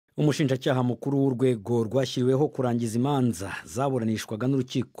umushinjacyaha mukuru w'urwego rwashyiriweho kurangiza imanza zaburanishwaga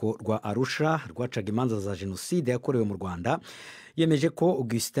n'urukiko rwa Arusha rwacaga imanza za jenoside yakorewe mu Rwanda yemeje ko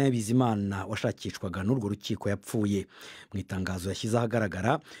Augustin Biizmana washakishwaga n'urwo rukiko yapfuye. Mu itangazo yashyize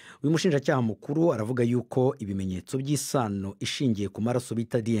ahagaragara, uyu mushinjacyaha mukuru aravuga yuko ibimenyetso by'isano ishingiye ku maraso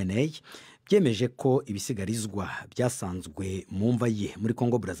bita DNA byemeje ko ibisigarizwa byasanzwe mu mva ye muri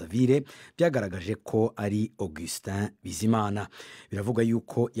Congo Brazzaville byagaragaje ko ari Augustin Biizmana. Biravuga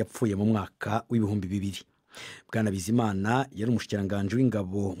yuko yapfuye mu mwaka w'ibihumbi 2000. Bwana Biizmana yari umushikiranganji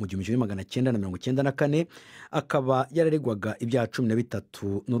w'ingabo mu 1994, akaba yararegwaga ibyaha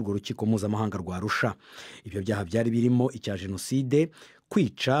 13 n'urwo rukiko mpuzamahanga rwa Arusha. Ibyo byaha byari birimo icya jenoside,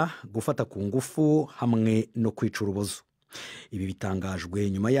 kwica, gufata ku ngufu hamwe no kwica urubozo. Ibi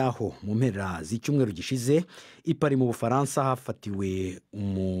bitangajwe nyuma yaho mu mpera z'icyumweru gishize i Paris mu Bufaransa hafatiwe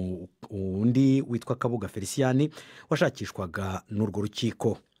undi witwa Kabuga Feliciani washakishwaga n'urwo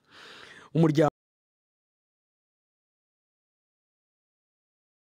rukiko.